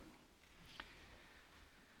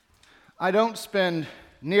I don't spend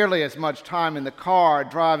nearly as much time in the car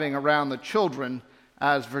driving around the children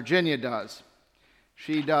as Virginia does.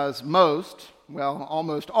 She does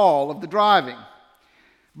almost all of the driving.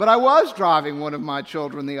 But I was driving one of my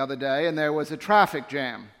children the other day, and there was a traffic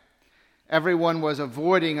jam. Everyone was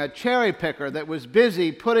avoiding a cherry picker that was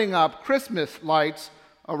busy putting up Christmas lights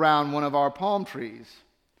around one of our palm trees.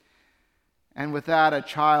 And with that, a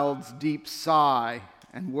child's deep sigh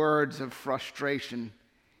and words of frustration.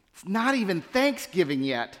 It's not even Thanksgiving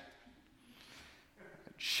yet.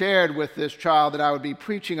 I shared with this child that I would be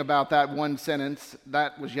preaching about that one sentence.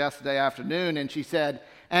 That was yesterday afternoon, and she said,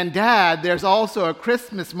 "And Dad, there's also a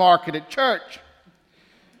Christmas market at church."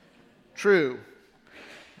 True.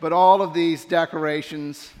 But all of these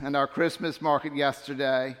decorations and our Christmas market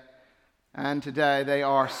yesterday and today, they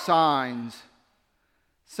are signs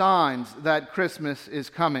that Christmas is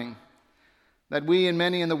coming, that we and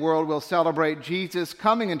many in the world will celebrate Jesus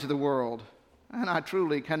coming into the world, and I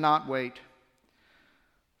truly cannot wait.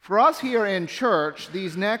 For us here in church,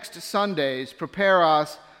 these next Sundays prepare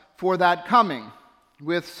us for that coming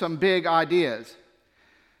with some big ideas.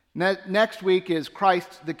 Next week is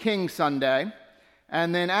Christ the King Sunday,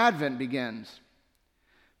 and then Advent begins.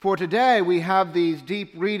 For today, we have these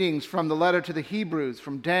deep readings from the letter to the Hebrews,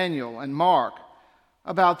 from Daniel and Mark,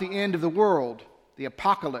 about the end of the world, the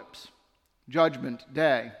apocalypse, Judgment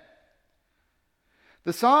Day.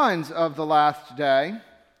 The signs of the last day,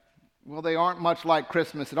 they aren't much like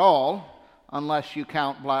Christmas at all, unless you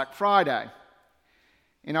count Black Friday.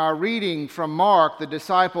 In our reading from Mark, the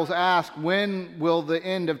disciples ask, when will the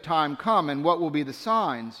end of time come and what will be the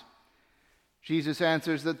signs? Jesus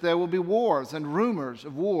answers that there will be wars and rumors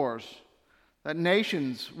of wars, that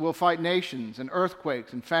nations will fight nations, and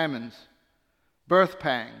earthquakes and famines, birth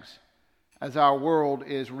pangs, as our world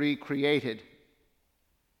is recreated.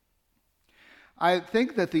 I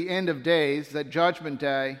think that the end of days, that Judgment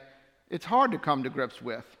Day, it's hard to come to grips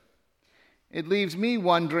with. It leaves me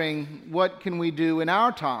wondering, what can we do in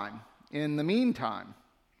our time, in the meantime?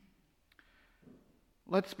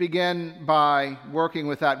 Let's begin by working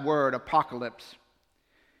with that word, apocalypse.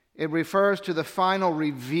 It refers to the final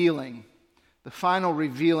revealing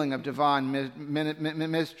of divine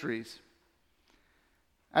mysteries.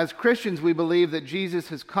 As Christians, we believe that Jesus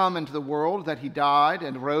has come into the world, that he died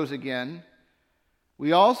and rose again.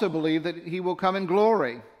 We also believe that he will come in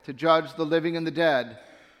glory to judge the living and the dead,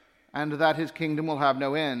 and that his kingdom will have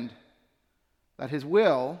no end, that his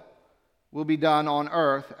will be done on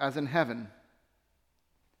earth as in heaven.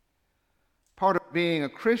 Part of being a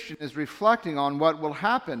Christian is reflecting on what will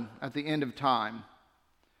happen at the end of time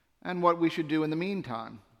and what we should do in the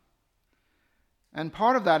meantime. And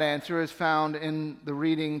part of that answer is found in the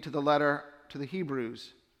reading to the letter to the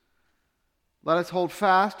Hebrews. Let us hold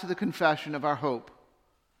fast to the confession of our hope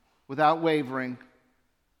without wavering,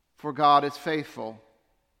 for God is faithful.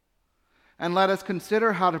 And let us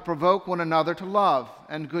consider how to provoke one another to love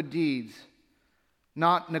and good deeds,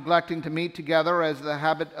 not neglecting to meet together as the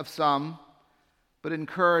habit of some, but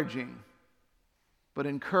encouraging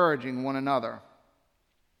one another.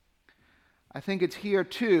 I think it's here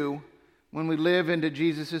too when we live into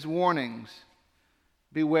Jesus' warnings.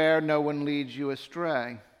 Beware no one leads you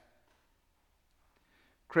astray.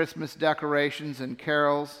 Christmas decorations and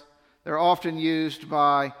carols, they're often used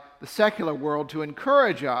by the secular world to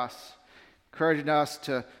encouraging us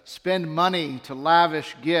to spend money, to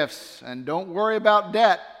lavish gifts, and don't worry about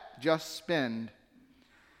debt, just spend.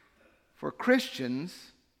 For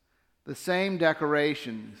Christians, the same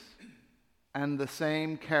decorations and the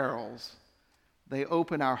same carols, they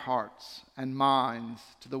open our hearts and minds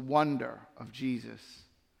to the wonder of Jesus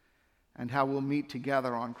and how we'll meet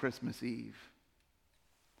together on Christmas Eve.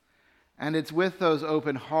 And it's with those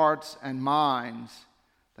open hearts and minds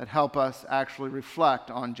that help us actually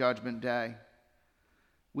reflect on Judgment Day.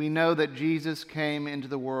 We know that Jesus came into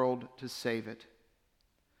the world to save it.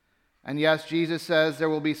 And yes, Jesus says there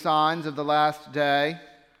will be signs of the last day,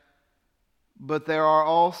 but there are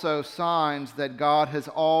also signs that God has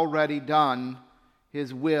already done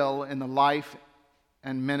his will in the life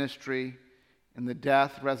and ministry, in the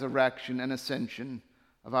death, resurrection, and ascension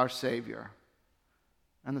of our Savior,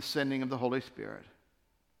 and the sending of the Holy Spirit.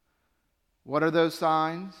 What are those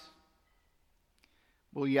signs?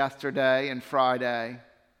 Well, yesterday and Friday,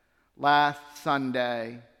 last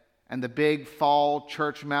Sunday, and the big fall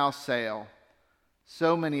church mouse sale,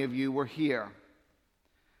 so many of you were here.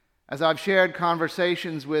 As I've shared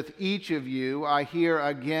conversations with each of you, I hear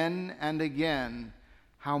again and again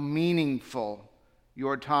how meaningful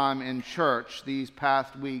your time in church these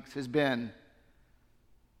past weeks has been.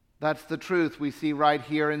 That's the truth we see right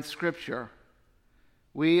here in Scripture.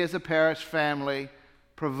 we as a parish family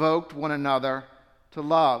provoked one another to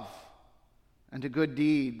love and to good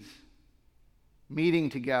deeds, meeting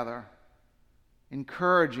together,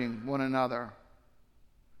 encouraging one another.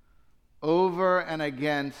 Over and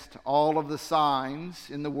against all of the signs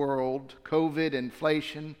in the world, COVID,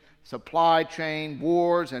 inflation, supply chain,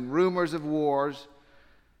 wars, and rumors of wars,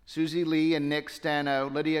 Susie Lee and Nick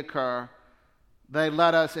Stano, Lydia Kerr, they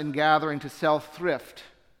led us in gathering to self-thrift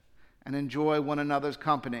and enjoy one another's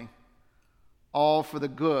company, all for the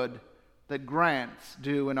good that grants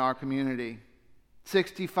do in our community.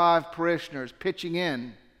 65 parishioners pitching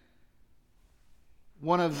in.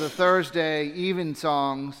 One of the Thursday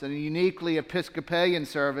evensongs, a uniquely Episcopalian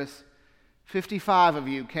service, 55 of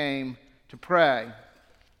you came to pray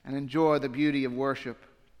and enjoy the beauty of worship.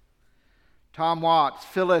 Tom Watts,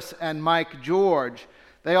 Phyllis, and Mike George,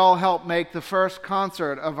 they all helped make the first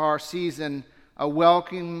concert of our season a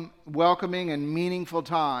welcoming and meaningful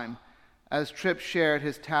time as Tripp shared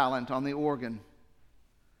his talent on the organ.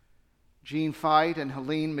 Jean Fight and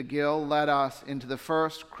Helene McGill led us into the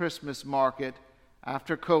first Christmas market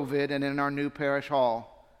after COVID and in our new parish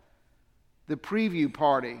hall. The preview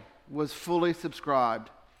party was fully subscribed.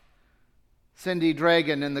 Cindy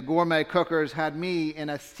Dragan and the Gourmet Cookers had me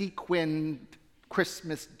in a sequined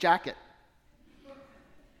Christmas jacket.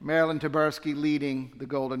 Marilyn Taberski leading the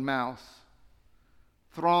Golden Mouse.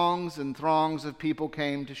 Throngs and throngs of people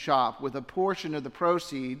came to shop, with a portion of the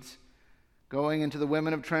proceeds going into the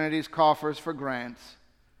Women of Trinity's coffers for grants.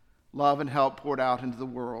 Love and help poured out into the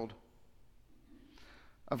world.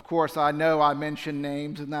 Of course, I know I mention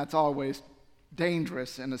names, and that's always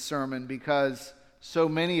dangerous in a sermon because so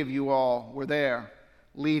many of you all were there,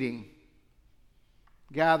 leading,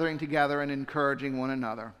 gathering together and encouraging one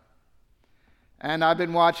another. And I've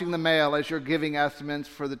been watching the mail as your giving estimates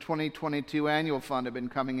for the 2022 annual fund have been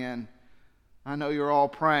coming in. I know you're all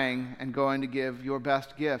praying and going to give your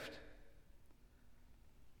best gift.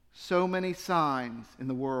 So many signs in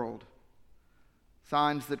the world.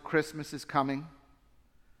 Signs that Christmas is coming.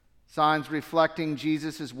 Signs reflecting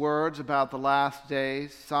Jesus' words about the last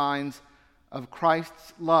days. Signs of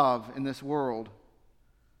Christ's love in this world.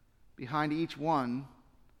 Behind each one,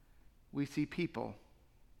 we see people.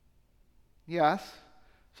 Yes,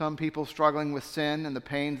 some people struggling with sin and the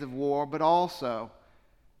pains of war, but also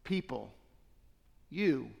people,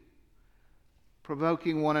 you,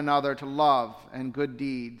 provoking one another to love and good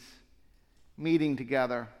deeds, meeting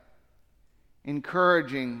together,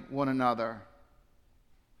 encouraging one another.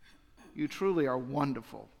 You truly are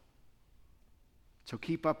wonderful. So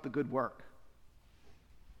keep up the good work.